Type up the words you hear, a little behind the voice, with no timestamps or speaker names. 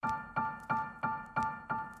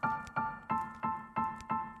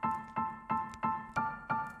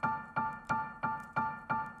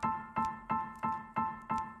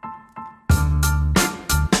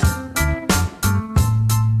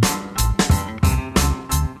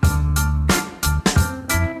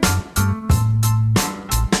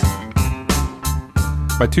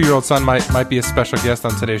my 2-year-old son might be a special guest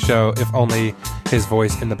on today's show, if only his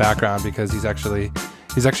voice in the background, because he's actually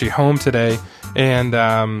home today,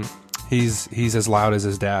 and he's as loud as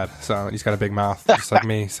his dad. So he's got a big mouth, just like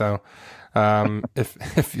me. So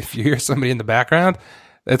if you hear somebody in the background,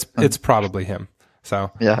 it's probably him.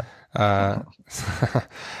 So yeah.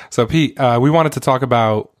 So Pete, we wanted to talk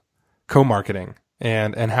about co-marketing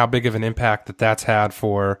and how big of an impact that's had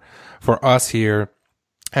for us here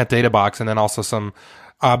at DataBox, and then also some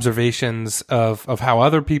observations of how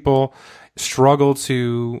other people struggle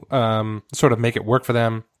to sort of make it work for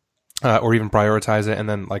them, or even prioritize it, and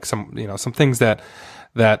then like some things that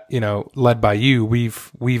led by you,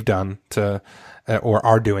 we've done to or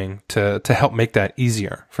are doing to help make that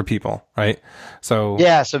easier for people, right? So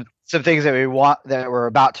yeah, some things that we're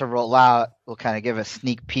about to roll out. We'll kind of give a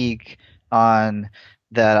sneak peek on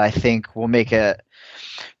that. I think will make it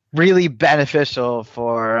really beneficial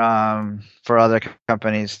for other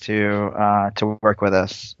companies to work with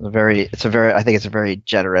us. I think it's a very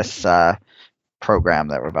generous program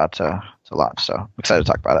that we're about to launch. So I'm excited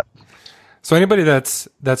to talk about it. So anybody that's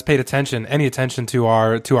paid any attention to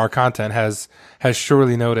our content has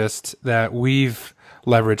surely noticed that we've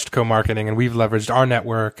leveraged co-marketing, and we've leveraged our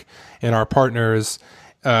network and our partners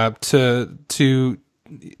to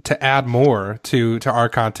add more to our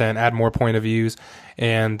content, add more point of views,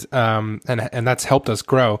 and that's helped us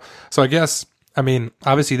grow. So I guess, I mean,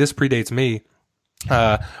 obviously this predates me,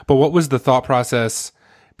 but what was the thought process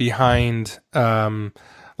behind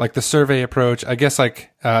like the survey approach? I guess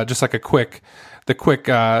just like the quick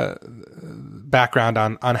background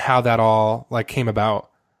on how that all like came about.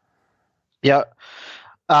 Yeah.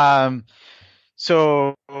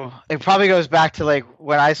 So it probably goes back to like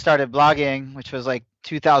when I started blogging, which was like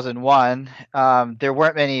 2001. There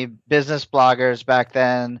weren't many business bloggers back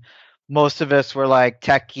then. Most of us were like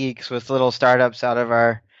tech geeks with little startups out of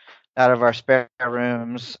our spare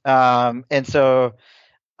rooms. And so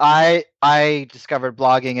I discovered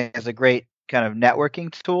blogging as a great kind of networking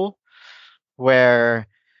tool, where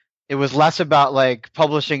it was less about like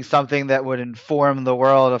publishing something that would inform the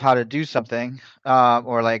world of how to do something,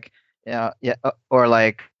 or like an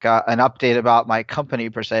update about my company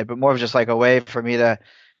per se, but more of just like a way for me to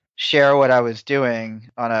share what I was doing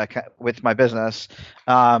with my business,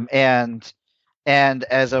 and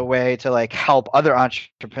as a way to like help other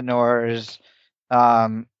entrepreneurs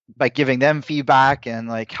by giving them feedback and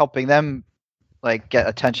like helping them like get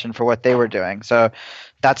attention for what they were doing. So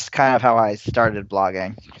that's kind of how I started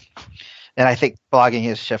blogging. And I think blogging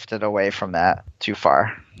has shifted away from that too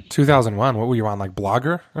far. 2001, what were you on, like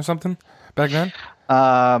Blogger or something back then?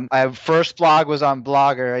 My first blog was on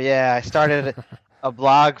Blogger. Yeah, I started a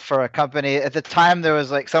blog for a company. At the time, there was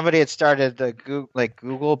like somebody had started the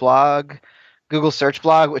Google blog, Google search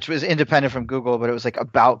blog, which was independent from Google, but it was like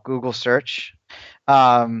about Google search.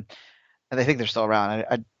 And I think they're still around.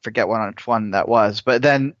 I forget which one that was. But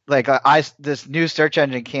then like this new search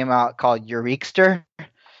engine came out called Eurekster,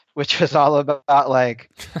 which was all about like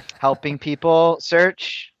helping people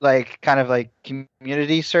search, like kind of like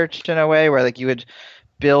community search in a way, where like you would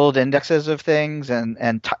build indexes of things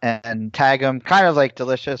and tag them, kind of like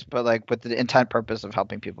Delicious, but like with the intent purpose of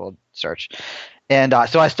helping people search. And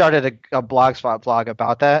so I started a Blogspot blog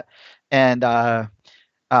about that, and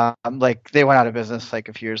like they went out of business like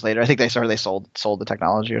a few years later. I think they sold the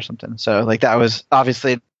technology or something. So like that was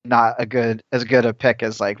obviously not as good a pick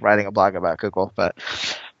as like writing a blog about Google, but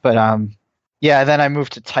yeah. Then I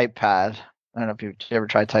moved to TypePad. I don't know if did you ever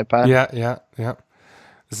tried TypePad? Yeah.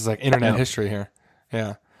 This is like internet history here.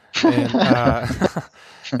 Yeah.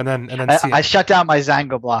 And, and then I shut down my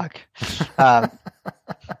Zango blog.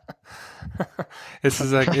 This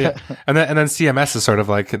is like, yeah. and then CMS is sort of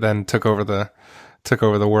like then took over the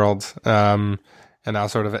world. And now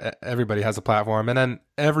sort of everybody has a platform, and then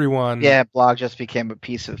everyone. Yeah, blog just became a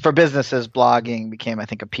piece of, for businesses, blogging became, I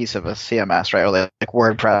think, a piece of a CMS, right? Or like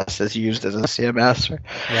WordPress is used as a CMS.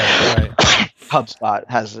 Right. HubSpot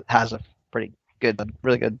has a really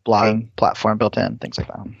good blogging platform built in, things like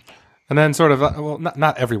that. And then sort of, well,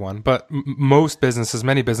 not everyone, but most businesses,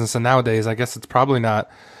 many businesses, and nowadays, I guess it's probably not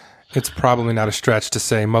a stretch to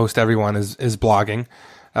say most everyone is blogging.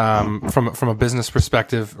 From a business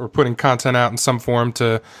perspective, or putting content out in some form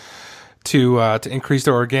to increase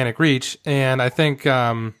their organic reach. And I think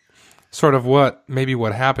sort of what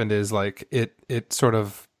happened is like it sort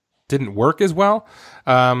of didn't work as well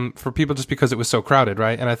for people just because it was so crowded,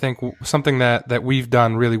 right? And I think something that we've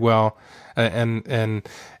done really well and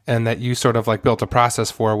and that you sort of like built a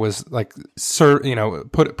process for was like,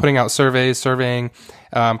 putting out surveys, surveying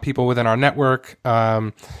people within our network,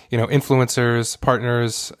 influencers,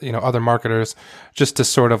 partners, other marketers, just to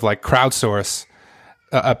sort of like crowdsource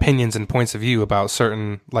opinions and points of view about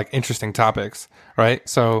certain like interesting topics, right?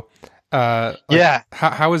 So,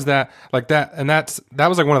 how is that like that? And that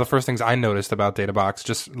was like one of the first things I noticed about DataBox,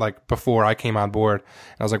 just like before I came on board.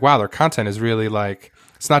 And I was like, wow, their content is really like,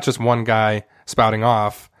 it's not just one guy spouting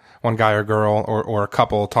off, one guy or girl or a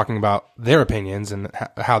couple talking about their opinions and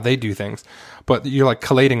how they do things, but you're like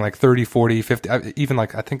collating like 30, 40, 50, even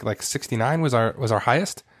like, I think like 69 was our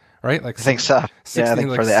highest. Right? Like I think so. 60, I think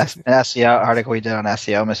like for the SEO article we did on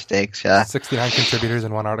SEO mistakes. Yeah. 69 contributors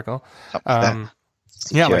in one article.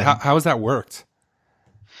 Like how has that worked?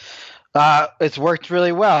 It's worked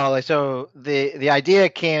really well. Like, so the idea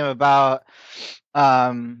came about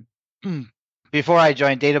before I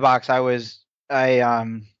joined DataBox. I was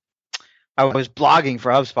blogging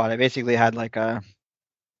for HubSpot. I basically had like a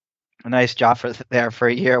nice job there for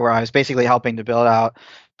a year where I was basically helping to build out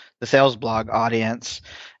the sales blog audience.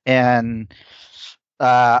 And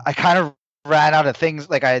I kind of ran out of things.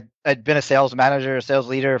 Like I'd been a sales manager, a sales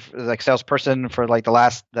leader, like salesperson for like the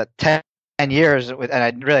last 10 years, and I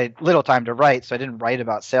had really little time to write, so I didn't write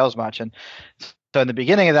about sales much. And so in the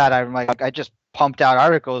beginning of that, I'm like, I just pumped out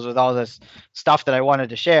articles with all this stuff that I wanted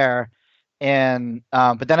to share. And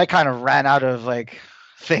but then I kind of ran out of like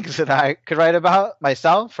things that I could write about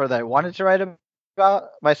myself or that I wanted to write about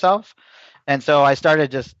myself. And so I started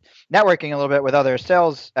just networking a little bit with other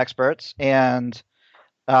sales experts and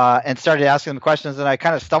started asking them questions. And I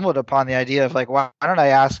kind of stumbled upon the idea of like, why don't I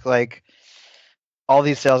ask like all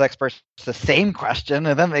these sales experts the same question,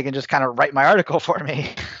 and then they can just kind of write my article for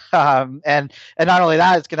me. And not only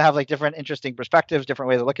that, it's going to have like different interesting perspectives, different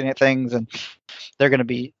ways of looking at things, and they're going to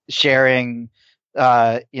be sharing,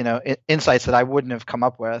 insights that I wouldn't have come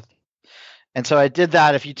up with. And so I did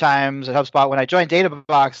that a few times at HubSpot. When I joined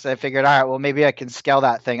DataBox, I figured, all right, well, maybe I can scale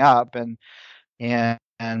that thing up and do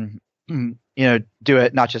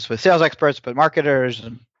it not just with sales experts, but marketers.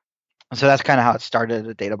 And so that's kind of how it started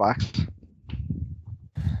at DataBox.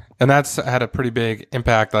 And that's had a pretty big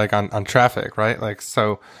impact, like on traffic, right? Like,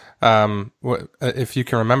 so, if you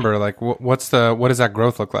can remember, like, what does that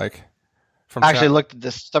growth look like? I actually looked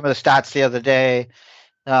at some of the stats the other day.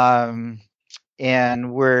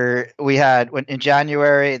 And we had in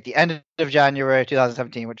January, at the end of January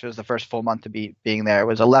 2017, which was the first full month to being there, it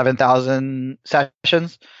was 11,000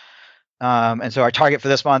 sessions. And so our target for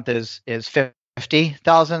this month is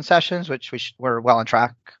 50,000 sessions, which we're well on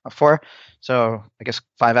track for. So I guess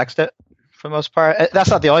 5x'd it for the most part. That's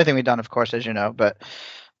not the only thing we've done, of course, as you know, but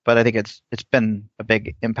I think it's been a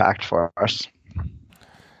big impact for us.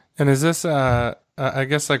 And is this I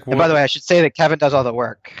guess like. And by the way, I should say that Kevin does all the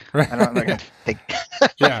work. Right. I don't know.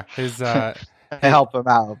 Yeah, I help him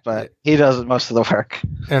out, but he does most of the work.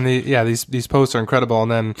 And these posts are incredible.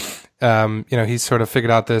 And then he's sort of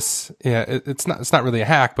figured out this. Yeah, it's not really a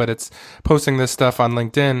hack, but it's posting this stuff on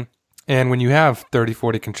LinkedIn. And when you have 30,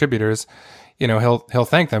 40 contributors, he'll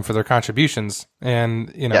thank them for their contributions, and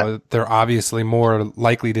they're obviously more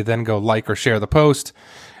likely to then go like or share the post,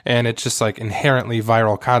 and it's just like inherently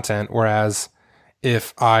viral content. Whereas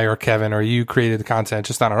if I or Kevin or you created the content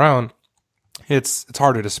just on our own, it's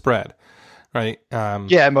harder to spread, right?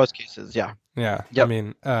 In most cases, yeah. Yeah. Yep. I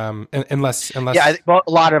mean, unless a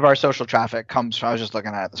lot of our social traffic comes from, I was just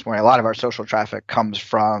looking at it this morning, a lot of our social traffic comes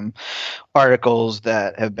from articles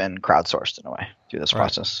that have been crowdsourced in a way through this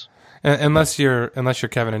process. Unless you're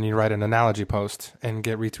Kevin and you write an analogy post and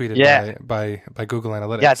get retweeted by Google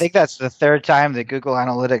Analytics. Yeah, I think that's the third time that Google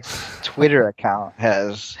Analytics Twitter account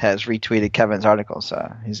has retweeted Kevin's article.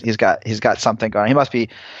 So he's got something going. He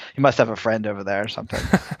must have a friend over there or something.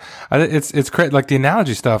 It's great. Like the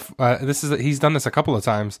analogy stuff. He's done this a couple of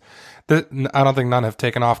times. I don't think none have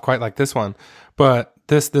taken off quite like this one, but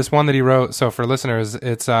this one that he wrote. So for listeners,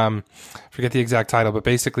 it's forget the exact title, but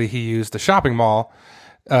basically he used a shopping mall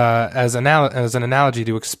as an analogy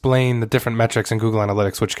to explain the different metrics in Google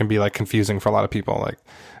Analytics, which can be like confusing for a lot of people, like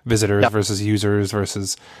visitors versus users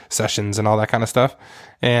versus sessions and all that kind of stuff.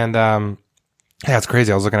 And it's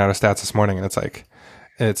crazy. I was looking at our stats this morning, and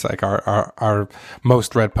it's like our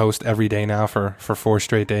most read post every day now for 4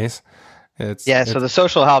 straight days. So the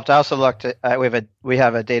social helped. I also looked at we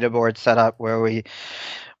have a data board set up where we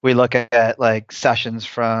look at like sessions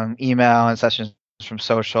from email and sessions from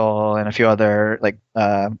social and a few other like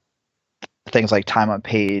things like time on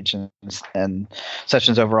page and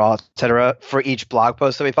sessions overall, etc. for each blog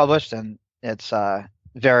post that we published, and it's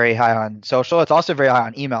very high on social. It's also very high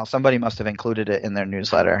on email. Somebody must have included it in their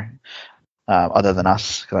newsletter. other than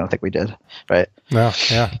us, because I don't think we did. Right? No,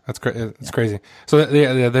 yeah, it's crazy. So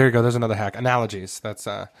yeah, there you go. There's another hack. Analogies. That's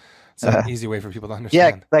it's an easy way for people to Yeah,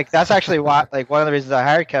 understand. like that's actually why. Like one of the reasons I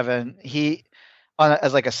hired Kevin. He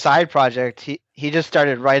as like a side project. He just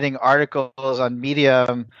started writing articles on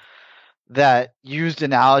Medium that used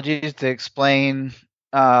analogies to explain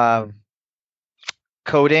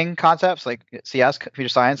coding concepts, like CS, computer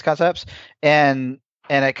science concepts, and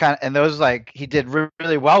it kind of, and those, like, he did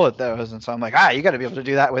really well with those, and so I'm like, you got to be able to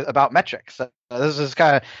do that with about metrics. So this is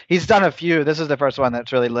kind of, he's done a few. This is the first one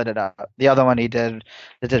that's really lit it up. The other one he did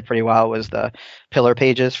that did pretty well was the pillar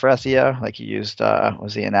pages for SEO. Like he used what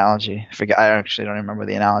was the analogy? I forget. I actually don't remember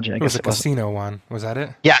the analogy. I It was guess a casino one. Was that it?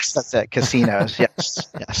 Yes, that's it. Casinos.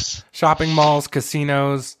 Yes. Shopping malls,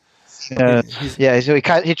 casinos. Yeah, so he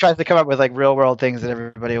tries to come up with like real world things that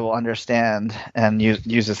everybody will understand and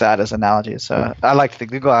uses that as analogies. So I like the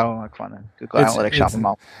Google Analytics one. Google Analytics shopping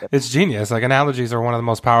mall. It's genius. Like analogies are one of the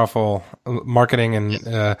most powerful marketing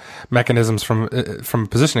and mechanisms from a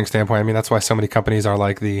positioning standpoint. I mean, that's why so many companies are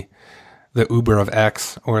like the Uber of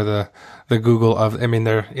X or the Google of. I mean,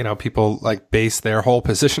 they're, people like base their whole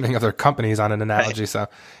positioning of their companies on an analogy. Right. So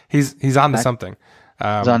he's on to something.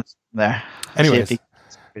 He's on there. Anyways.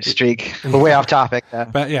 Streak. We're way off topic.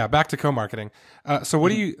 But yeah, back to co-marketing. So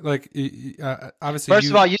what do you like? Obviously, first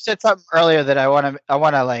of all, you said something earlier that I want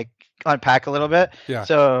to like unpack a little bit. Yeah.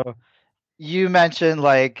 So you mentioned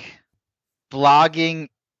like blogging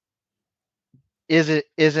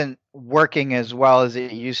isn't working as well as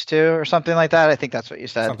it used to, or something like that. I think that's what you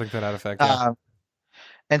said. Something to that effect. Yeah.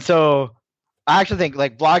 And so I actually think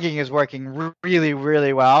like blogging is working really,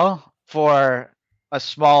 really well for a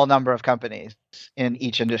small number of companies in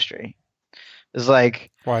each industry. Is like,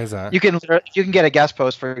 why is that? You can get a guest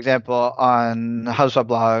post, for example, on HubSpot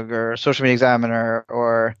blog or Social Media Examiner,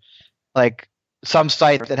 or like some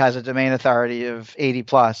site that has a domain authority of 80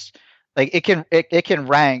 plus. Like it can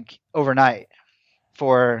rank overnight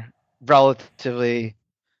for relatively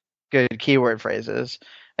good keyword phrases.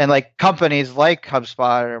 And like companies like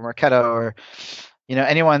HubSpot or Marketo or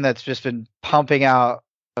anyone that's just been pumping out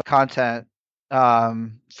content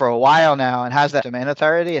for a while now and has that domain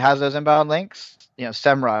authority, it has those inbound links,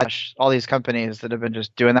 SEMrush, all these companies that have been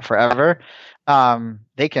just doing that forever,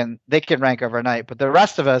 they can rank overnight. But the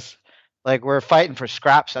rest of us, like, we're fighting for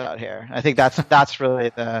scraps out here. I think that's really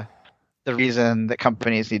the reason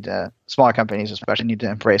that smaller companies especially need to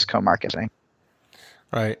embrace co-marketing.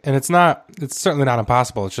 Right. And it's certainly not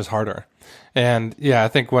impossible. It's just harder. And yeah, I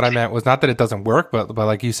think what I meant was not that it doesn't work, but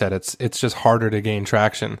like you said, it's just harder to gain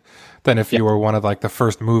traction than if you were one of like the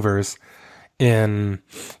first movers in,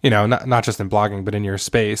 not just in blogging, but in your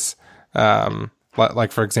space.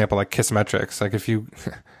 Like for example, like Kissmetrics. Like if you,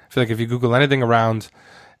 I feel like if you Google anything around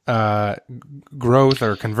growth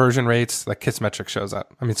or conversion rates, like Kissmetrics shows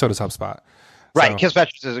up. I mean, so does HubSpot. Right,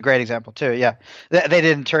 Kissmetrics is a great example too. Yeah, they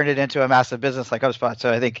didn't turn it into a massive business like HubSpot, so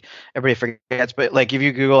I think everybody forgets. But like, if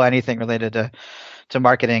you Google anything related to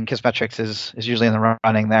marketing, Kissmetrics is usually in the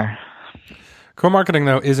running there. Co-marketing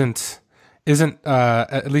though isn't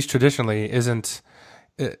at least traditionally isn't.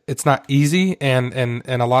 It's not easy, and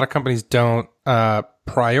a lot of companies don't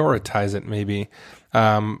prioritize it. Maybe.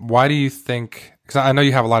 Why do you think? Because I know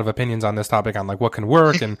you have a lot of opinions on this topic, on like what can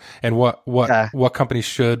work and what companies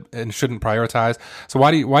should and shouldn't prioritize. So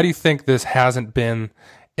why do you think this hasn't been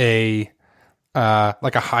a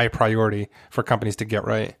like a high priority for companies to get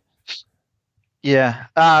right? Yeah.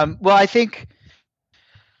 Well, I think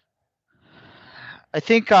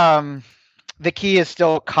the key is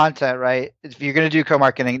still content, right? If you're going to do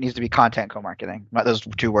co-marketing, it needs to be content co-marketing. Those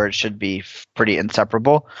two words should be pretty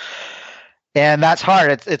inseparable. And that's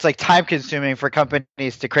hard. It's like time consuming for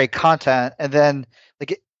companies to create content. And then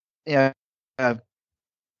like,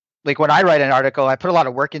 like when I write an article, I put a lot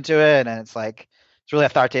of work into it, and it's like, it's really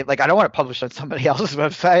authoritative. Like, I don't want to publish on somebody else's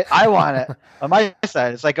website. I want it on my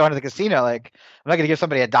site. It's like going to the casino. Like, I'm not going to give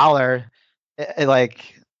somebody $1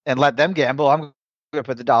 and let them gamble. I'm going to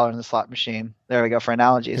put the $1 in the slot machine. There we go for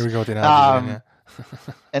analogies. Here we go with the analogies.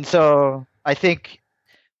 And so I think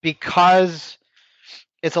because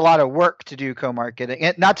it's a lot of work to do co-marketing,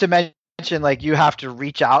 and not to mention like you have to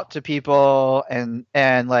reach out to people and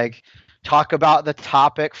like talk about the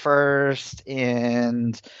topic first,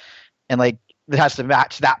 and like it has to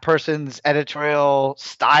match that person's editorial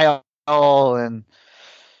style, and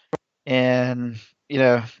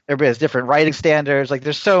everybody has different writing standards. Like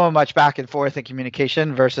there's so much back and forth in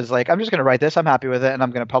communication versus like, I'm just going to write this, I'm happy with it, and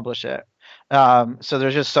I'm going to publish it. So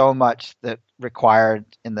there's just so much that required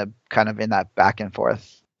in that back and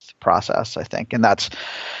forth process, I think. And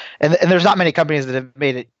and there's not many companies that have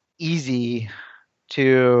made it easy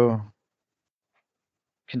to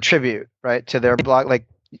contribute, right, to their blog. Like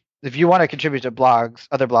if you want to contribute to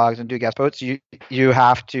other blogs, and do guest posts, you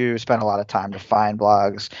have to spend a lot of time to find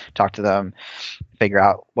blogs, talk to them, figure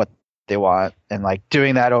out what they want, and like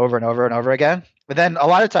doing that over and over and over again. But then a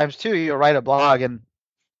lot of times too, you'll write a blog and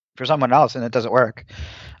for someone else and it doesn't work.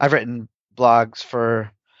 I've written blogs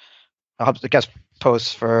for guest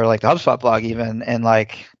posts for like the HubSpot blog even, and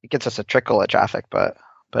like it gets us a trickle of traffic, but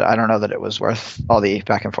I don't know that it was worth all the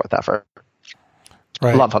back and forth effort.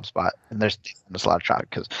 Right. I love HubSpot, and there's a lot of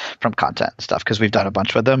traffic from content and stuff because we've done a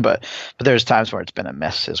bunch with them, but there's times where it's been a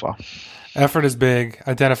miss as well. Effort is big.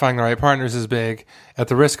 Identifying the right partners is big. At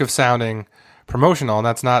the risk of sounding promotional, and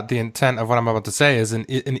that's not the intent of what I'm about to say, is an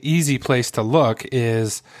easy place to look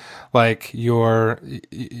is like your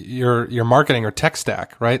marketing or tech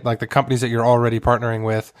stack, right? Like the companies that you're already partnering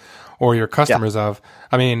with or your customers of.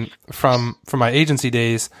 I mean, from my agency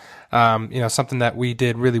days, something that we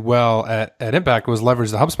did really well at Impact was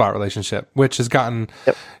leverage the HubSpot relationship, which has gotten,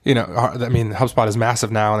 HubSpot is massive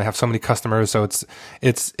now and they have so many customers. So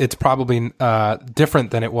it's probably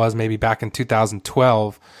different than it was maybe back in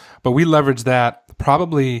 2012, but we leveraged that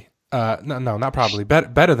probably, not probably,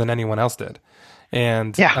 better than anyone else did.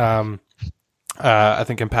 And, I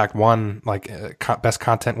think Impact won best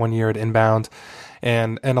content one year at Inbound.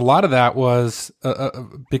 And a lot of that was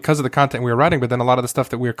because of the content we were writing, but then a lot of the stuff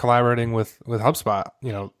that we were collaborating with HubSpot,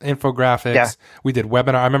 infographics. Yeah. We did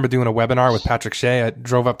webinar. I remember doing a webinar with Patrick Shea. I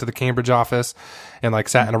drove up to the Cambridge office and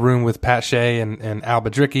sat in a room with Pat Shea and Al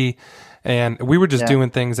Badricki. And we were just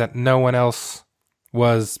doing things that no one else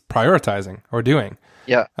was prioritizing or doing.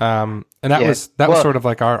 Yeah. And that was sort of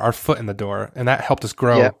like our foot in the door, and that helped us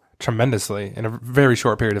grow tremendously in a very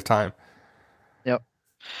short period of time. Yep.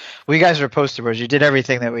 Well, you guys were poster boards. You did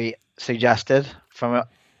everything that we suggested from an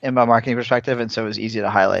inbound marketing perspective, and so it was easy to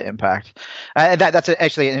highlight impact. That's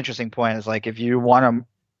actually an interesting point. Is like if you want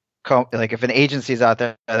to, if an agency is out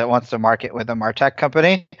there that wants to market with a MarTech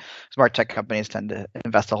company, smart tech companies tend to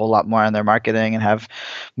invest a whole lot more in their marketing and have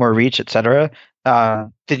more reach, et cetera.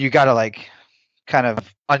 Then you got to kind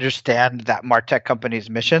of understand that MarTech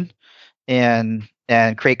company's mission and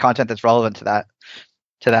create content that's relevant to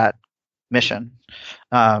that mission.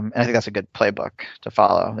 And I think that's a good playbook to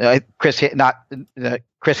follow.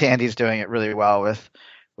 Chris Handy's doing it really well with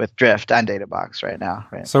Drift and Databox right now.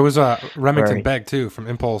 Right? So is Remington Begg too from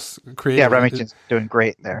Impulse Creative. Yeah, Remington's doing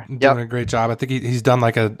great there. Doing a great job. I think he's done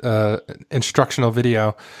a instructional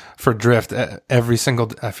video for Drift every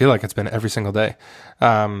single. I feel like it's been every single day.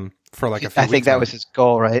 For a few weeks. I think that was his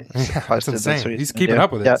goal, right? Yeah, that's insane. He's keeping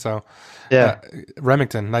up with it. So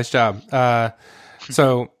Remington, nice job.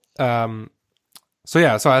 So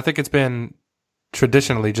I think it's been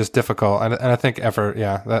traditionally just difficult, and I think effort.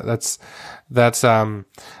 Yeah, that's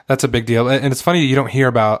a big deal. And it's funny you don't hear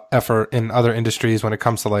about effort in other industries when it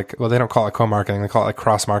comes to they don't call it co-marketing, they call it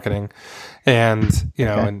cross marketing, and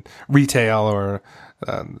in retail or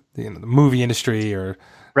the movie industry or.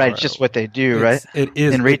 Right, just what they do, right? It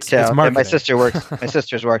is in retail. It's and my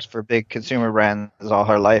sister's works for big consumer brands all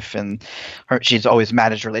her life, and she's always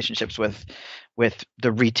managed relationships with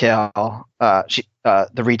the retail,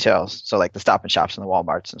 the retails, so the Stop and Shops and the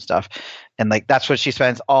Walmarts and stuff, and that's what she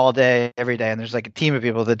spends all day, every day. And there's a team of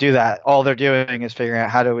people that do that. All they're doing is figuring out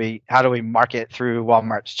how do we market through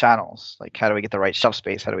Walmart's channels, how do we get the right shelf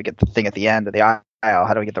space, how do we get the thing at the end of the aisle,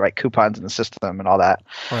 how do we get the right coupons in the system and all that.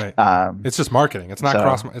 Right. It's just marketing. It's not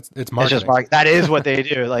cross. It's marketing. It's just that is what they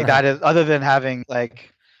do. That is, other than having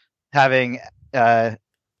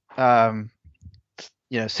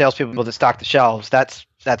salespeople to stock the shelves. That's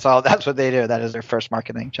all. That's what they do. That is their first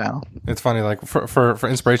marketing channel. It's funny. For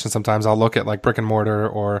inspiration, sometimes I'll look at brick and mortar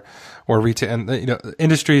or retail, and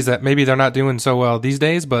industries that maybe they're not doing so well these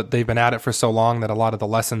days, but they've been at it for so long that a lot of the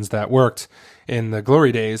lessons that worked in the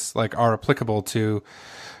glory days are applicable to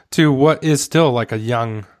what is still a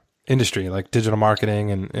young industry, like digital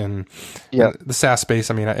marketing and the SaaS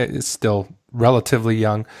space. I mean, it's still relatively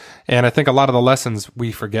young, and I think a lot of the lessons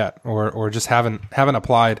we forget or just haven't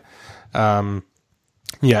applied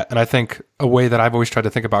yet. And I think a way that I've always tried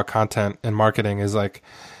to think about content and marketing is like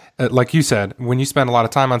you said, when you spend a lot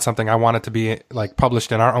of time on something, I want it to be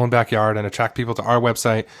published in our own backyard and attract people to our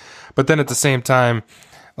website. But then at the same time,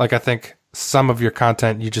 I think some of your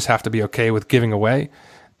content you just have to be okay with giving away,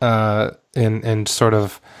 and sort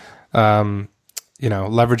of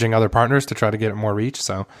leveraging other partners to try to get more reach.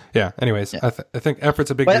 So anyways, I think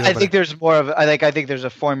effort's a big deal. I think there's more of I think there's a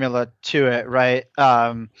formula to it, right?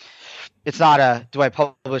 It's not do I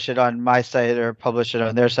publish it on my site or publish it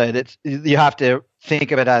on their site. You have to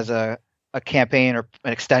think of it as a campaign or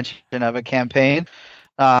an extension of a campaign.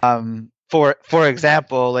 For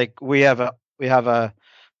example, we have a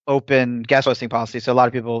open guest posting policy. So a lot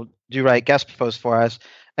of people do write guest posts for us,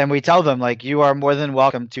 and we tell them like you are more than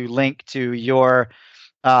welcome to link to your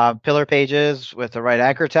pillar pages with the right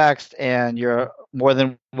anchor text, and you're more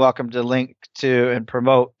than welcome to link to and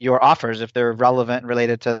promote your offers if they're relevant and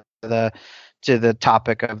related to the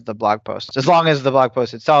topic of the blog post, as long as the blog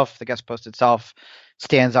post itself, the guest post itself,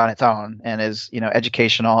 stands on its own and is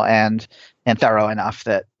educational and thorough enough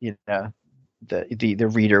that the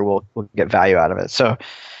reader will get value out of it. So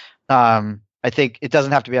I think it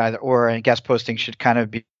doesn't have to be either or, and guest posting should kind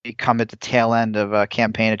of become at the tail end of a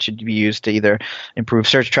campaign. It should be used to either improve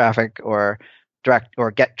search traffic or direct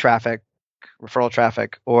or get traffic, referral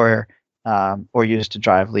traffic, or used to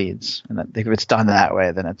drive leads. And if it's done that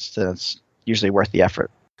way, then it's usually worth the effort.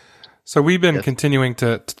 So we've been continuing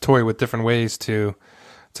to toy with different ways to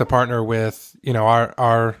partner with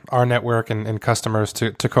our network and customers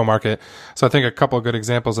to co-market. So I think a couple of good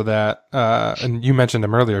examples of that, and you mentioned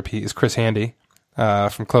him earlier, Pete, is Chris Handy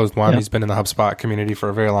from Closed One. Yeah. He's been in the HubSpot community for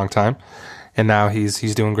a very long time, and now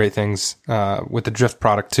he's doing great things with the Drift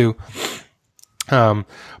product too. But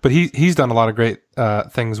he's done a lot of great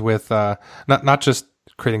things with not just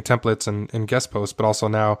creating templates and guest posts, but also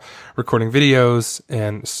now recording videos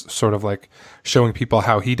and sort of like showing people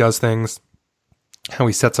how he does things, how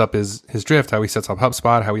he sets up his Drift, how he sets up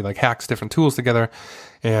HubSpot, how he like hacks different tools together.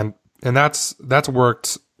 And that's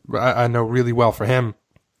worked, I know, really well for him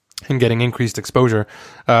in getting increased exposure.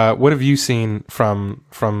 What have you seen from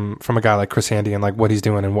a guy like Chris Handy and like what he's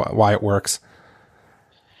doing and why it works?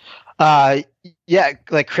 Yeah,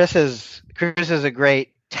 like Chris is a great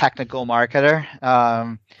technical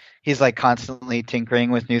marketer. He's like constantly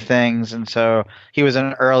tinkering with new things. And so he was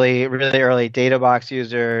an really early DataBox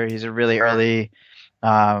user. He's a really early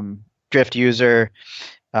Drift user.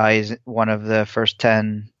 He's one of the first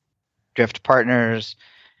 10 Drift partners.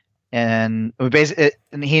 And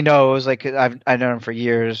and he knows, like I've known him for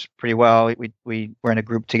years pretty well. We're in a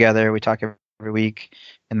group together. We talk every week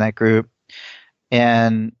in that group.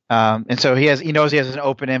 And so he knows he has an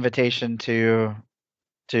open invitation to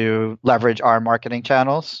leverage our marketing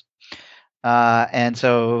channels. And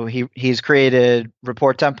so he's created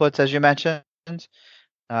report templates, as you mentioned.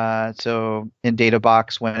 So in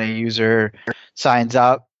DataBox, when a user signs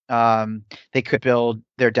up, they could build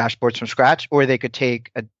their dashboards from scratch, or they could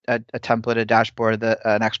take a template, a dashboard that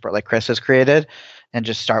an expert like Chris has created, and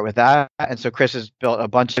just start with that. And so Chris has built a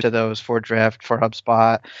bunch of those for Drift, for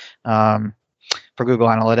HubSpot, for Google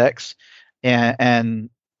Analytics, and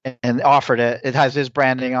offered it. It has his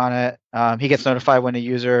branding on it. He gets notified when a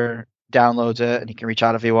user downloads it, and he can reach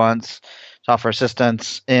out if he wants to offer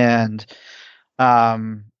assistance. And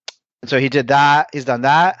so he did that. He's done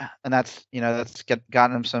that, and that's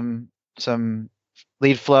gotten him some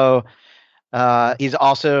lead flow. He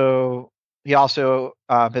also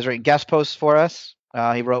has written guest posts for us.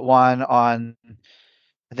 He wrote one on,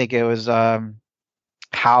 I think it was how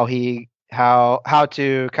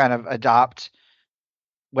to kind of adopt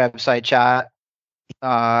website chat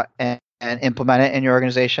and implement it in your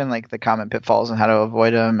organization, like the common pitfalls and how to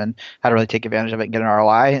avoid them and how to really take advantage of it and get an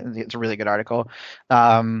ROI. It's a really good article.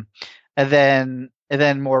 And then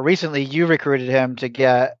more recently, you recruited him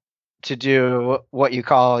to do what you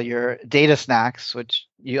call your data snacks, which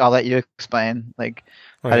I'll let you explain. Like,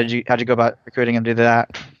 how'd you go about recruiting him to do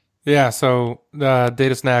that? Yeah, so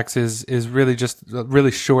Data Snacks is really just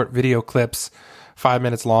really short video clips, 5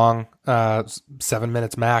 minutes long, 7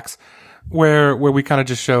 minutes max, where we kind of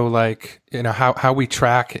just show like, how we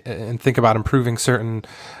track and think about improving certain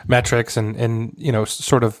metrics and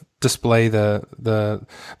sort of display the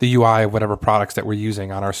UI of whatever products that we're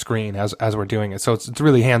using on our screen as we're doing it. So it's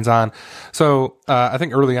really hands-on. So I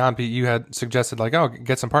think early on, Pete, you had suggested like,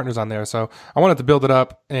 get some partners on there. So I wanted to build it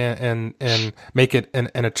up and make it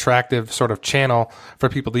an attractive sort of channel for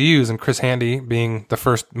people to use. And Chris Handy, being the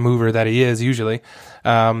first mover that he is usually,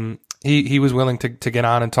 he was willing to get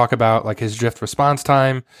on and talk about like his Drift response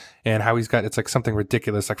time and how it's like something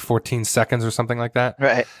ridiculous, like 14 seconds or something like that.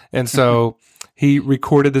 Right. And so he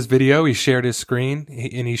recorded this video, he shared his screen,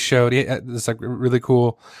 and he showed this like really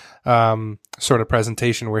cool sort of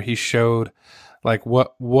presentation where he showed like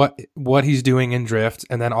what he's doing in Drift,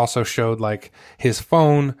 and then also showed like his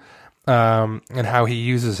phone and how he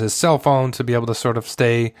uses his cell phone to be able to sort of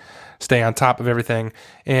stay on top of everything.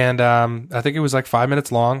 And I think it was like 5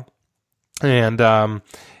 minutes long. And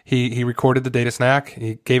he recorded the data snack.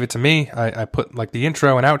 He gave it to me. I put like the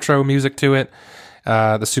intro and outro music to it,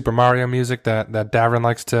 the Super Mario music that Davrin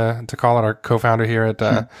likes to call it, our co-founder here at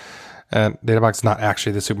DataBox. It's not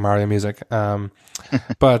actually the Super Mario music.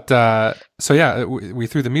 But so yeah, we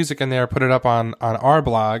threw the music in there, put it up on our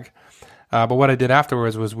blog. But what I did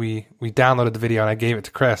afterwards was we downloaded the video and I gave it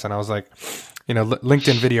to Chris, and I was like,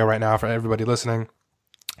 LinkedIn video right now for everybody listening.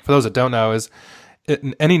 For those that don't know,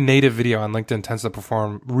 any native video on LinkedIn tends to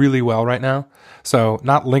perform really well right now. So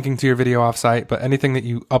not linking to your video offsite, but anything that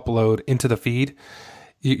you upload into the feed,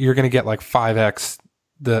 you're going to get like 5x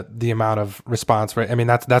the amount of response rate. I mean,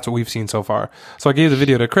 that's what we've seen so far. So I gave the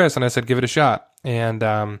video to Chris and I said, give it a shot. And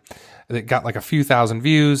it got like a few thousand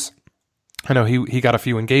views. I know he got a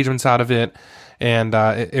few engagements out of it, and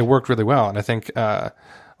it worked really well. And I think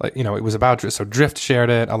it was about Drift. So Drift shared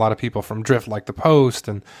it. A lot of people from Drift liked the post,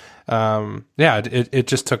 and it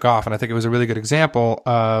just took off. And I think it was a really good example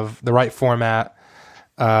of the right format,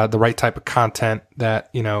 the right type of content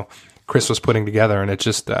that Chris was putting together. And it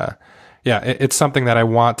just it's something that I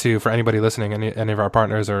want to, for anybody listening, any of our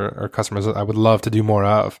partners or customers, I would love to do more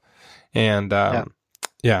of. And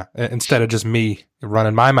instead of just me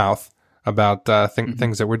running my mouth about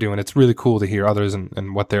things that we're doing, it's really cool to hear others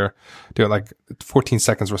and what they're doing. Like 14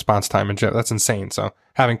 seconds response time, and that's insane. So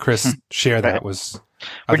having Chris share that was,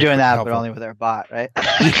 we're doing that, helpful. But only with our bot, right?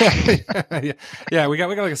 yeah. We got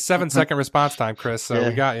like a 7-second response time, Chris. So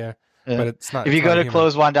we got you. Yeah. But it's not. If you go to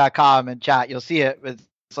closeone.com and chat, you'll see it.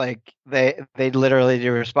 It's like they literally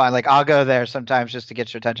do respond. Like I'll go there sometimes just to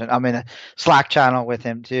get your attention. I'm in a Slack channel with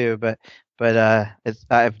him too, but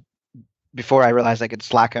before I realized I could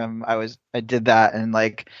Slack him, I did that, and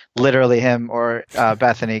like literally him or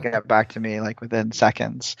Bethany got back to me like within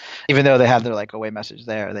seconds. Even though they had their like away message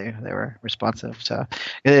there, they were responsive. So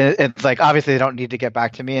it's like obviously they don't need to get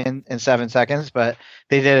back to me in 7 seconds, but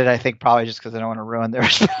they did it, I think, probably just because they don't want to ruin their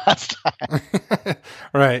response time.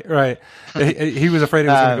 Right. He was afraid it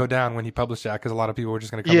was going to go down when he published that, because a lot of people were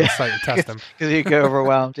just going to come to the site and test him because you get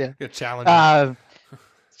overwhelmed. Yeah, get challenged.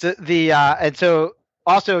 So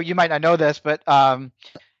also, you might not know this, but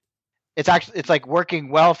it's like working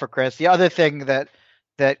well for Chris. The other thing that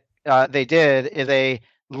they did is they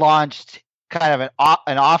launched kind of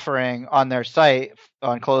an offering on their site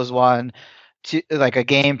on Close One, to like a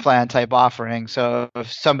game plan type offering. So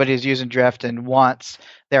if somebody's using Drift and wants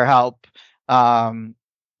their help,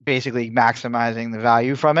 basically maximizing the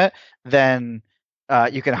value from it, then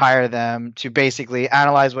you can hire them to basically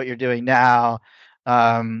analyze what you're doing now.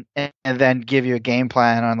 And then give you a game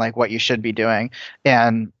plan on like what you should be doing.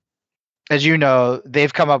 And as you know,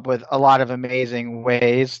 they've come up with a lot of amazing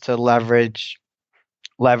ways to leverage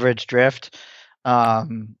Drift,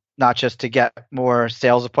 not just to get more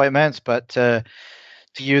sales appointments, but to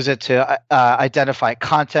use it to identify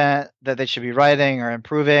content that they should be writing or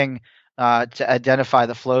improving, to identify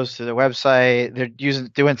the flows through their website. They're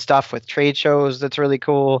doing stuff with trade shows that's really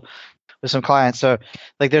cool with some clients. So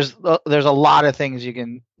like there's a lot of things you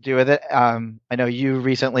can do with it. I know you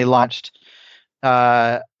recently launched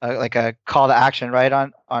like a call to action right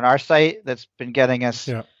on our site that's been getting us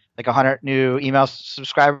like 100 new email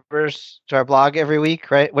subscribers to our blog every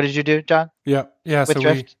week, right? What did you do, John? Yeah.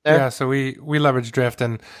 So we leverage Drift,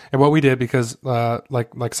 and what we did, because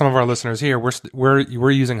like some of our listeners here,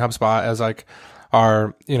 we're using HubSpot as like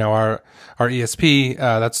our ESP.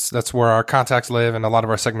 That's where our contacts live, and a lot of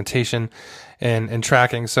our segmentation and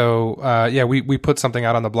tracking. So we put something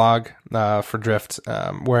out on the blog for Drift,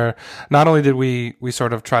 where not only did we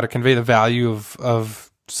sort of try to convey the value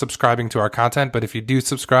of subscribing to our content, but if you do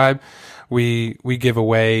subscribe, we give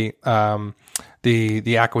away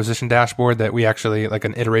the acquisition dashboard that we actually, like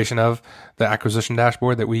an iteration of the acquisition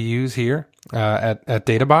dashboard that we use here at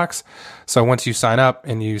DataBox. So once you sign up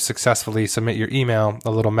and you successfully submit your email,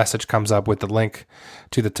 a little message comes up with the link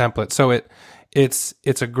to the template. So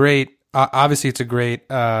it's a great, obviously it's a great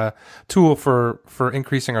tool for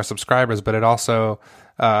increasing our subscribers, but it also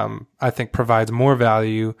I think provides more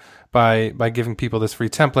value by giving people this free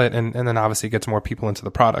template, and then obviously gets more people into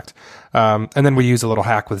the product. And then we use a little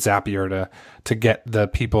hack with Zapier to get the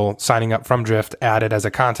people signing up from Drift added as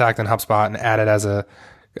a contact in HubSpot and added as a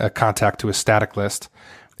contact to a static list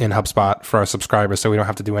in HubSpot for our subscribers. So we don't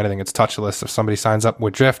have to do anything. It's touchless. If somebody signs up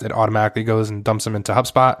with Drift, it automatically goes and dumps them into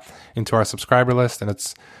HubSpot, into our subscriber list. And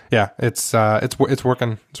it's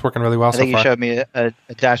working. It's working really well so far. I think you showed me a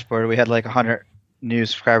dashboard. We had like 100 new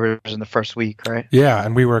subscribers in the first week, right? Yeah,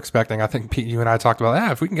 and we were expecting, I think Pete, you and I talked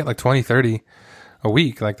about, if we can get like 20, 30 a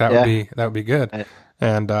week, like that would be good.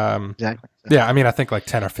 And exactly. Yeah, I mean, I think like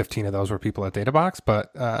 10 or 15 of those were people at DataBox,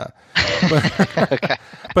 but okay.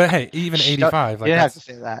 But hey, even 85. You didn't have to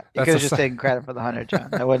say that. You could have just taken credit for the 100, John.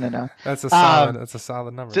 I wouldn't have known. That's a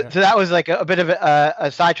solid number. So that was like a bit of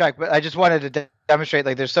a sidetrack, but I just wanted to demonstrate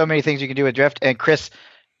like there's so many things you can do with Drift, and Chris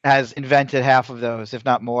has invented half of those, if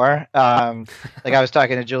not more. Like I was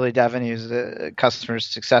talking to Julie Devon, who's the customer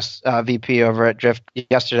success VP over at Drift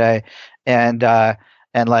yesterday, and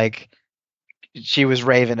like she was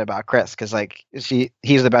raving about Chris because like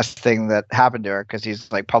he's the best thing that happened to her because he's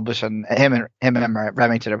like publishing him and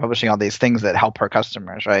Remington are publishing all these things that help her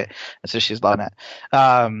customers, right? And so she's loving it.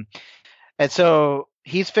 And so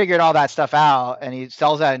he's figured all that stuff out and he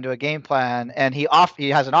sells that into a game plan and he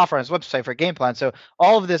has an offer on his website for a game plan. So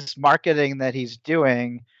all of this marketing that he's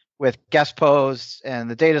doing with guest posts and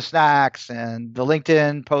the data snacks and the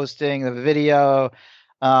LinkedIn posting, the video,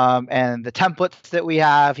 and the templates that we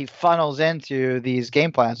have, he funnels into these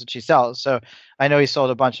game plans that he sells. So I know he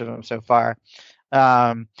sold a bunch of them so far.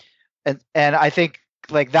 And I think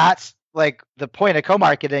like that's like the point of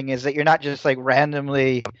co-marketing is that you're not just like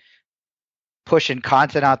randomly pushing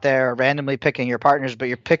content out there or randomly picking your partners, but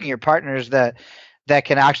you're picking your partners that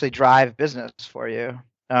can actually drive business for you.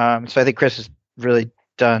 So I think Chris has really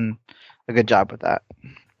done a good job with that.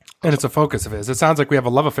 And it's a focus of his. It sounds like we have a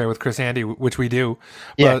love affair with Chris Handy, which we do.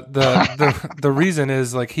 Yeah. But the reason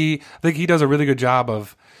is like I think he does a really good job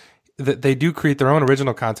of that. They do create their own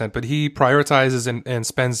original content, but he prioritizes and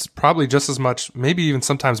spends probably just as much, maybe even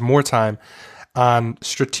sometimes more time on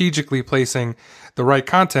strategically placing the right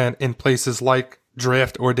content in places like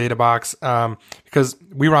Drift or DataBox. Because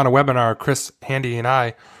we were on a webinar, Chris Handy and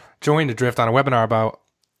I joined Drift on a webinar about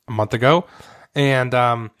a month ago. And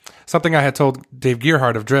something I had told Dave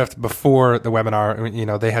Gearhart of Drift before the webinar, you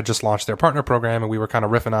know, they had just launched their partner program and we were kind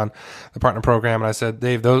of riffing on the partner program. And I said,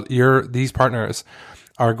 Dave, these partners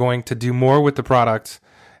are going to do more with the product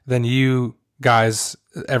than you guys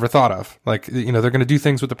ever thought of. Like, you know, they're going to do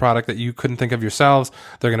things with the product that you couldn't think of yourselves.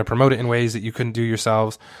 They're going to promote it in ways that you couldn't do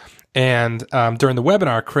yourselves. And during the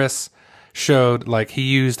webinar, Chris showed like he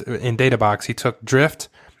used in DataBox, he took Drift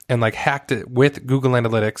and like hacked it with Google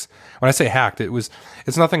Analytics. When I say hacked, it's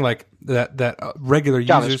nothing like that regular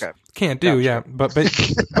users can't do. JavaScript. Yeah, but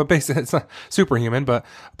basically it's not superhuman. But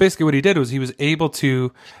basically, what he did was he was able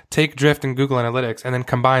to take Drift and Google Analytics and then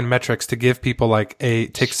combine metrics to give people like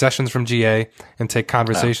take sessions from GA and take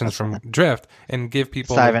conversations from Drift and give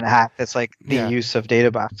people. It's not even a hack. It's like the use of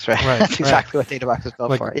DataBox, right? That's exactly what DataBox is built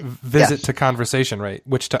like for. Visit to conversation rate,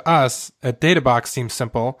 which to us at DataBox seems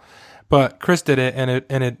simple. But Chris did it,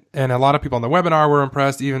 and a lot of people on the webinar were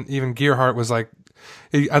impressed. Even Gearhart was like,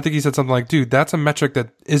 I think he said something like, "Dude, that's a metric that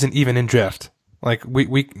isn't even in Drift. Like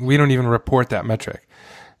we don't even report that metric."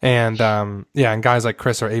 And and guys like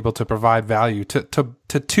Chris are able to provide value to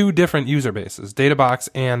two different user bases, DataBox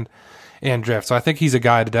and Drift. So I think he's a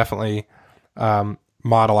guy to definitely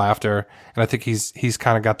model after, and I think he's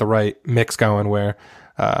kind of got the right mix going where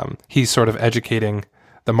he's sort of educating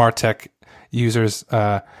the MarTech users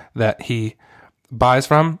that he buys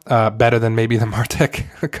from better than maybe the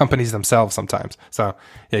MarTech companies themselves sometimes. So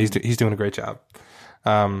yeah, he's doing a great job.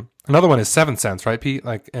 Another one is 7 Sense, right, Pete?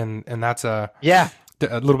 Like and that's a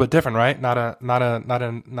little bit different, right? Not an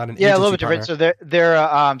agency a little bit partner. different. So they're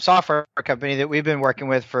a software company that we've been working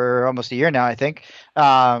with for almost a year now, I think.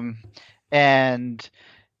 And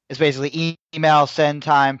it's basically email send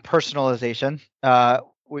time personalization.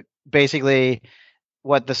 Basically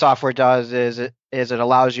what the software does is it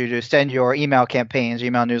allows you to send your email campaigns,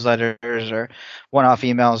 email newsletters, or one-off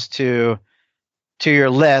emails to your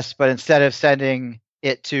list, but instead of sending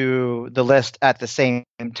it to the list at the same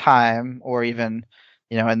time or even,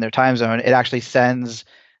 you know, in their time zone, it actually sends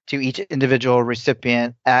to each individual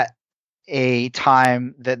recipient at a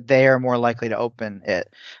time that they are more likely to open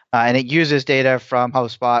it. And it uses data from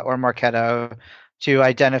HubSpot or Marketo to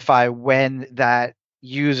identify when that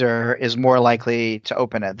user is more likely to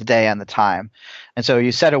open it, the day and the time. And so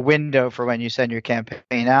you set a window for when you send your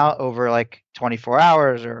campaign out over like 24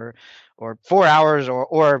 hours or 4 hours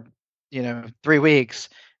or 3 weeks,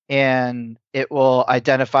 and it will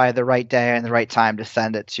identify the right day and the right time to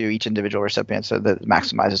send it to each individual recipient so that it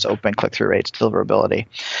maximizes open click-through rates, deliverability.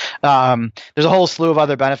 There's a whole slew of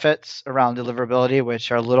other benefits around deliverability,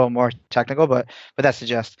 which are a little more technical, but that's the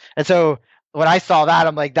gist. And so when I saw that,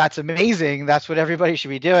 I'm like, that's amazing. That's what everybody should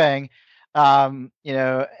be doing. At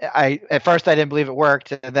first I didn't believe it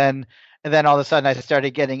worked. And then all of a sudden I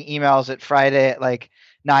started getting emails at Friday at like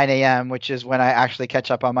 9 a.m., which is when I actually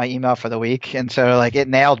catch up on my email for the week. And so like it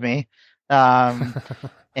nailed me. And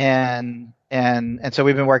so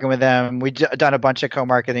we've been working with them. We've done a bunch of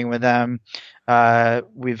co-marketing with them.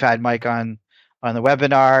 We've had Mike on the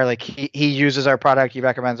webinar. Like he uses our product. He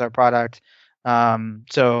recommends our product.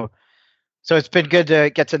 So it's been good to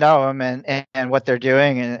get to know them and what they're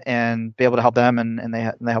doing and be able to help them and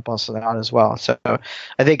they help us out as well. So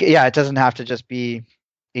I think, it doesn't have to just be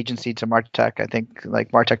agency to Martech. I think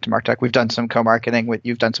like Martech to Martech. We've done some co-marketing with,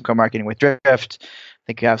 you've done some co-marketing with Drift. I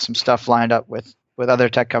think you have some stuff lined up with other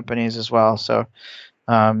tech companies as well. So,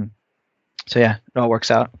 so yeah, it all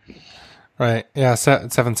works out. Right. Yeah.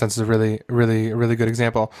 7sense is a really good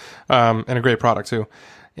example, and a great product too.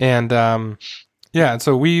 And, yeah. And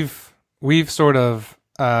so we've sort of,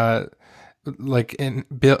 like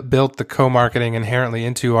built the co-marketing inherently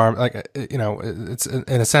into our, like, it's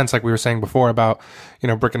in a sense, like we were saying before about,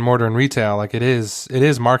 brick and mortar and retail, like it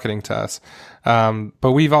is marketing to us.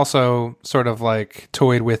 But we've also sort of like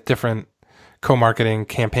toyed with different co-marketing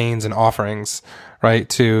campaigns and offerings, right?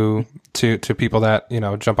 To people that,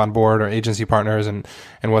 jump on board, or agency partners, and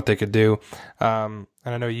what they could do. And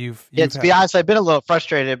I know you've to be honest, I've been a little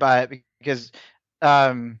frustrated by it because,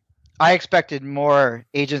 I expected more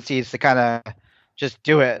agencies to kind of just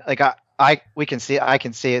do it. Like I can see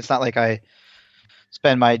it's not like I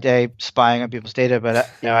spend my day spying on people's data, but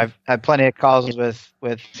I've had plenty of calls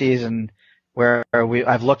with season where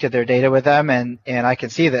I've looked at their data with them, and I can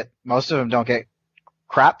see that most of them don't get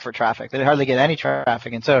crap for traffic. They hardly get any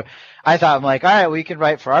traffic. And so I thought, I'm like, all right, we can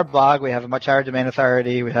write for our blog. We have a much higher domain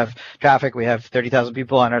authority. We have traffic. We have 30,000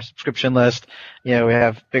 people on our subscription list. We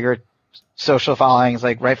have bigger social followings,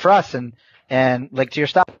 like write for us and link to your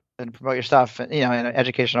stuff and promote your stuff, in an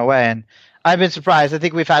educational way. And I've been surprised. I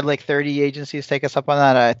think we've had like 30 agencies take us up on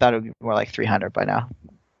that. I thought it would be more like 300 by now.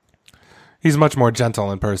 He's much more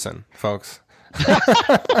gentle in person, folks. I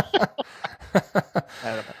don't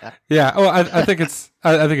know about that. Yeah. Well, I think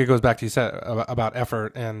I think it goes back to you said about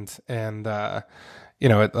effort and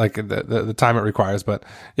like the time it requires. But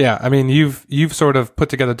yeah, I mean, you've sort of put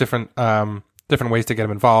together different ways to get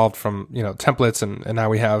them involved, from templates, and now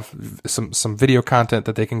we have some video content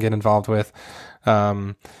that they can get involved with.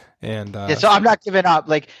 So I'm not giving up.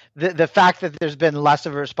 Like the fact that there's been less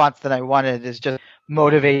of a response than I wanted is just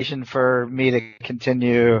motivation for me to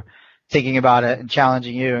continue thinking about it and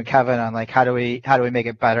challenging you and Kevin on like how do we make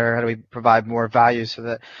it better? How do we provide more value so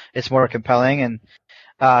that it's more compelling? And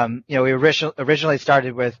we originally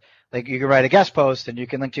started with like you can write a guest post and you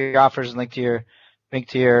can link to your offers and link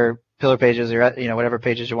to your pillar pages or whatever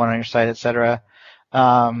pages you want on your site, etc.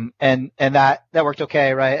 And that worked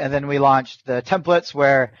okay, right? And then we launched the templates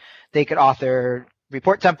where they could author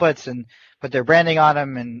report templates and put their branding on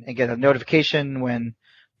them and get a notification when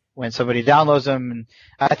somebody downloads them. And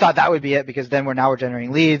I thought that would be it because then we're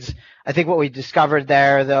generating leads. I think what we discovered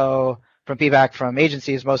there, though, from feedback from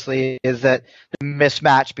agencies mostly, is that the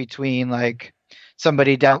mismatch between like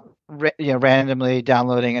somebody randomly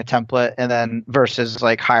downloading a template and then versus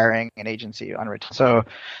like hiring an agency on it. So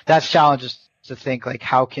that's challenges to think like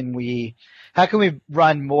how can we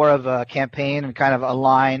run more of a campaign and kind of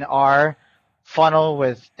align our funnel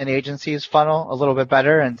with an agency's funnel a little bit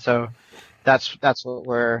better. And so that's what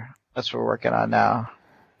we're working on now,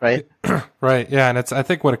 right? Right. Yeah, and I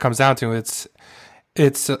think what it comes down to, it's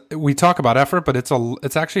we talk about effort, but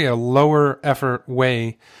it's actually a lower effort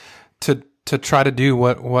way to try to do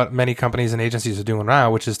what many companies and agencies are doing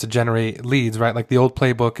now, which is to generate leads, right? Like the old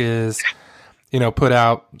playbook is, put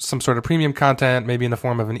out some sort of premium content, maybe in the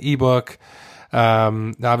form of an ebook.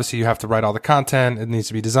 Obviously you have to write all the content. It needs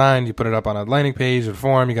to be designed. You put it up on a landing page or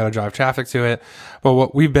form. You got to drive traffic to it. But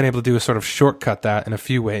what we've been able to do is sort of shortcut that in a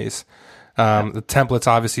few ways. The templates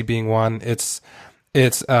obviously being one. And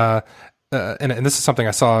this is something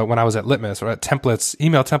I saw when I was at Litmus, right?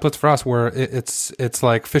 Email templates for us where it's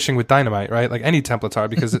like fishing with dynamite, right? Like any templates are,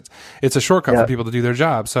 because it's a shortcut for people to do their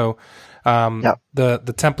job. So, the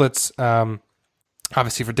templates,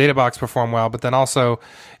 obviously for Databox perform well, but then also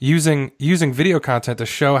using video content to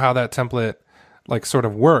show how that template like sort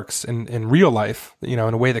of works in real life, in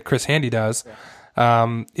a way that Chris Handy does.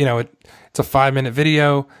 Yeah. It's a 5-minute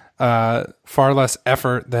video, far less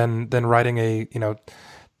effort than writing a,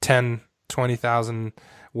 10-20,000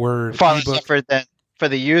 word far ebook. Less effort than for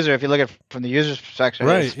the user. If you look at it from the user's perspective,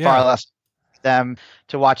 right, it's far less for them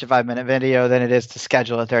to watch a 5-minute video than it is to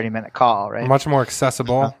schedule a 30-minute call, right? Much more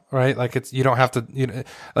accessible, right? Like you don't have to,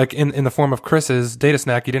 like in the form of Chris's Data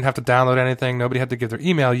Snack, you didn't have to download anything. Nobody had to give their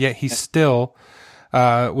email, yet he still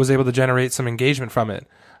was able to generate some engagement from it.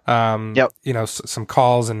 Some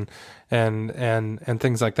calls and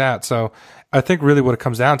things like that. So I think really what it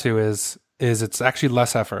comes down to is it's actually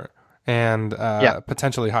less effort and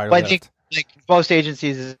potentially higher lift. I think like most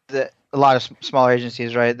agencies, a lot of smaller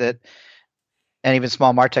agencies, right, that and even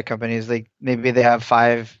small MarTech companies, maybe they have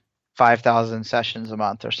 5,000 sessions a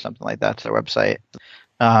month or something like that to their website.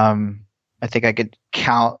 I think I could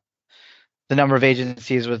count the number of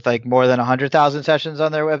agencies with like more than 100,000 sessions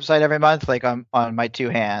on their website every month, like on my two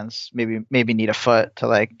hands, maybe need a foot to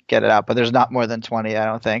like get it out, but there's not more than 20, I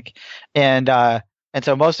don't think. And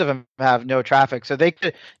so most of them have no traffic. So they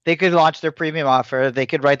could launch their premium offer. They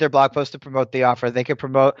could write their blog post to promote the offer. They could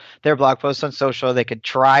promote their blog post on social. They could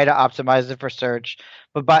try to optimize it for search,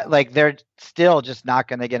 but like they're still just not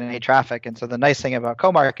going to get any traffic. And so the nice thing about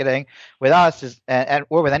co-marketing with us is, and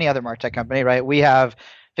or with any other MarTech company, right? We have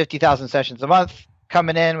 50,000 sessions a month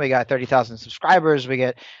coming in. We got 30,000 subscribers. We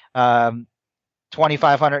get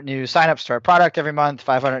 2,500 new signups to our product every month,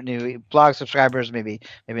 500 new blog subscribers, maybe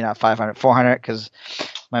not 500, 400, because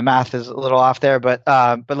my math is a little off there. But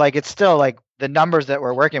like it's still like the numbers that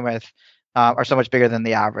we're working with are so much bigger than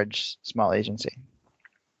the average small agency.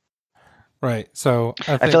 Right. So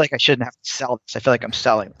I feel like I shouldn't have to sell this. I feel like I'm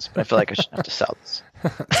selling this, but I feel like I shouldn't have to sell this.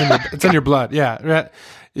 It's in your blood. Yeah.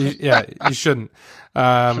 You shouldn't.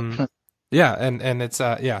 Yeah. And it's,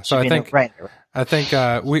 yeah. So I think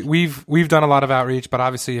we've done a lot of outreach, but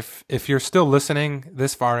obviously if you're still listening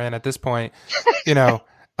this far in at this point, reach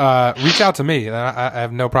out to me. I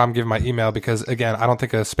have no problem giving my email because again, I don't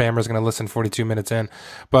think a spammer is going to listen 42 minutes in,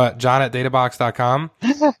 but john@databox.com.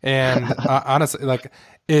 And honestly, like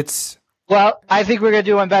it's, well, I think we're going to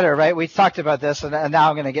do one better, right? We talked about this, and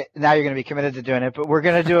now you're going to be committed to doing it, but we're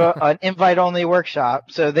going to do an invite-only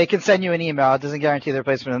workshop. So they can send you an email. It doesn't guarantee their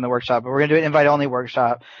placement in the workshop, but we're going to do an invite-only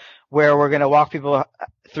workshop where we're going to walk people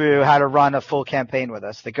through how to run a full campaign with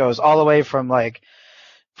us that goes all the way from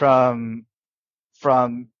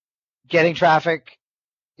getting traffic,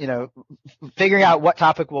 figuring out what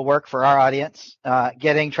topic will work for our audience,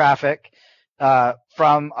 getting traffic,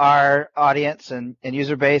 from our audience and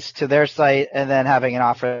user base to their site, and then having an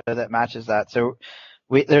offer that matches that. So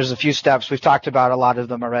there's a few steps. We've talked about a lot of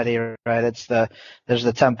them already, right? There's the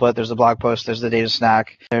template, there's the blog post, there's the data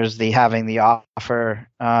snack, there's the having the offer,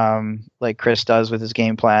 like Chris does with his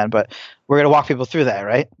game plan. But we're going to walk people through that,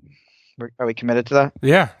 right? Are we committed to that?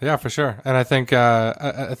 Yeah, for sure. And I think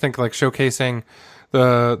like showcasing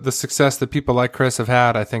the success that people like Chris have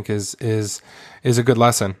had, I think is a good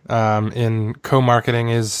lesson. In co-marketing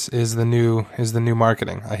is the new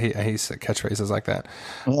marketing. I hate catchphrases like that.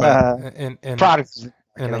 In products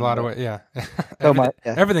in a lot of ways, yeah.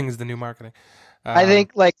 Everything is the new marketing. I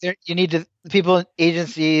think like you need to people,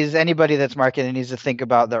 agencies, anybody that's marketing needs to think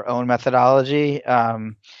about their own methodology.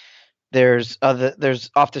 There's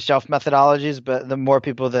off-the-shelf methodologies, but the more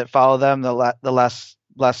people that follow them, the less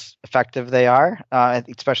effective they are,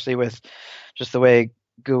 especially with just the way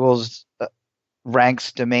Google's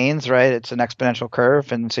ranks domains, right? It's an exponential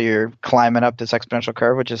curve, and so you're climbing up this exponential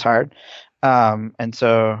curve, which is hard. And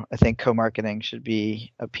so I think co-marketing should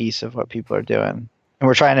be a piece of what people are doing, and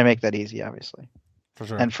we're trying to make that easy, obviously, for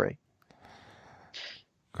sure, and free.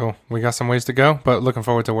 Cool. We got some ways to go, but looking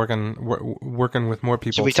forward to working with more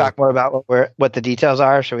people. Should we talk more about what the details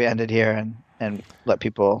are? Should we end it here and let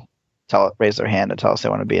people raise their hand and tell us they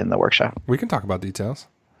want to be in the workshop? We can talk about details.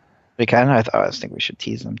 We can? I think we should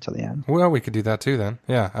tease them to the end. Well, we could do that too then.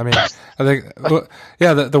 Yeah. I mean, I think,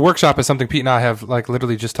 the workshop is something Pete and I have like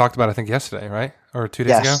literally just talked about, I think yesterday, right? Or 2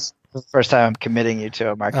 days ago? This is the first time I'm committing you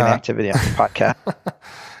to a marketing activity on the podcast.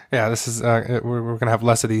 Yeah, this is, we're going to have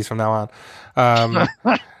less of these from now on.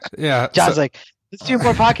 Yeah. John's like, let's do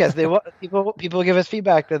more podcasts. People give us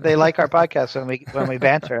feedback that they like our podcast when we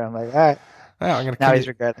banter. I'm like, all right. Yeah, now he's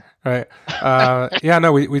regretting. Right.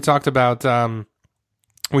 We talked about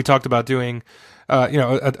doing,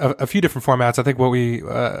 a few different formats. I think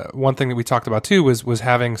one thing that we talked about too was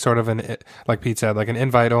having sort of like Pete said, like an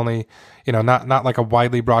invite only, not like a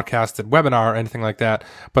widely broadcasted webinar or anything like that,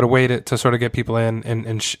 but a way to sort of get people in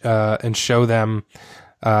and show them,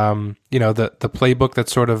 the playbook that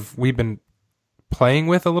sort of we've been playing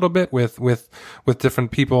with a little bit with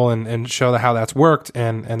different people and show how that's worked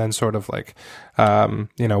and then sort of like,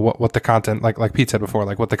 what the content, like Pete said before,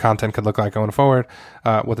 like what the content could look like going forward,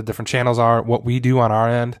 what the different channels are, what we do on our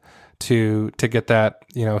end to get that,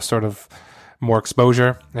 sort of more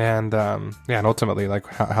exposure and ultimately like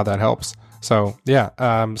how that helps. So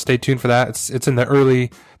stay tuned for that. It's in the early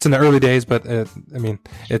days, but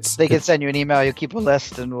they can send you an email. You keep a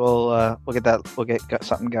list, and we'll get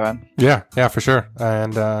something going. Yeah, for sure.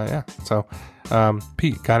 And so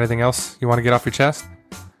Pete, got anything else you want to get off your chest?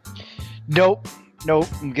 Nope,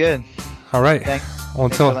 I'm good. All right. Thanks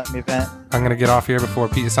for letting me vent. I'm gonna get off here before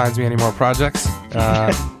Pete assigns me any more projects.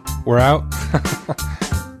 We're out.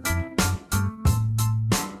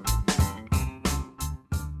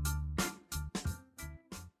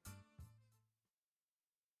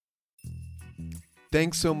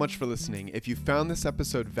 Thanks so much for listening. If you found this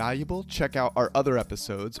episode valuable, check out our other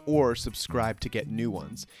episodes or subscribe to get new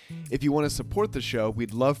ones. If you want to support the show,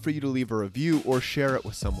 we'd love for you to leave a review or share it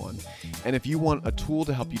with someone. And if you want a tool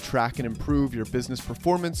to help you track and improve your business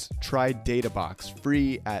performance, try Databox,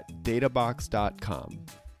 free at databox.com.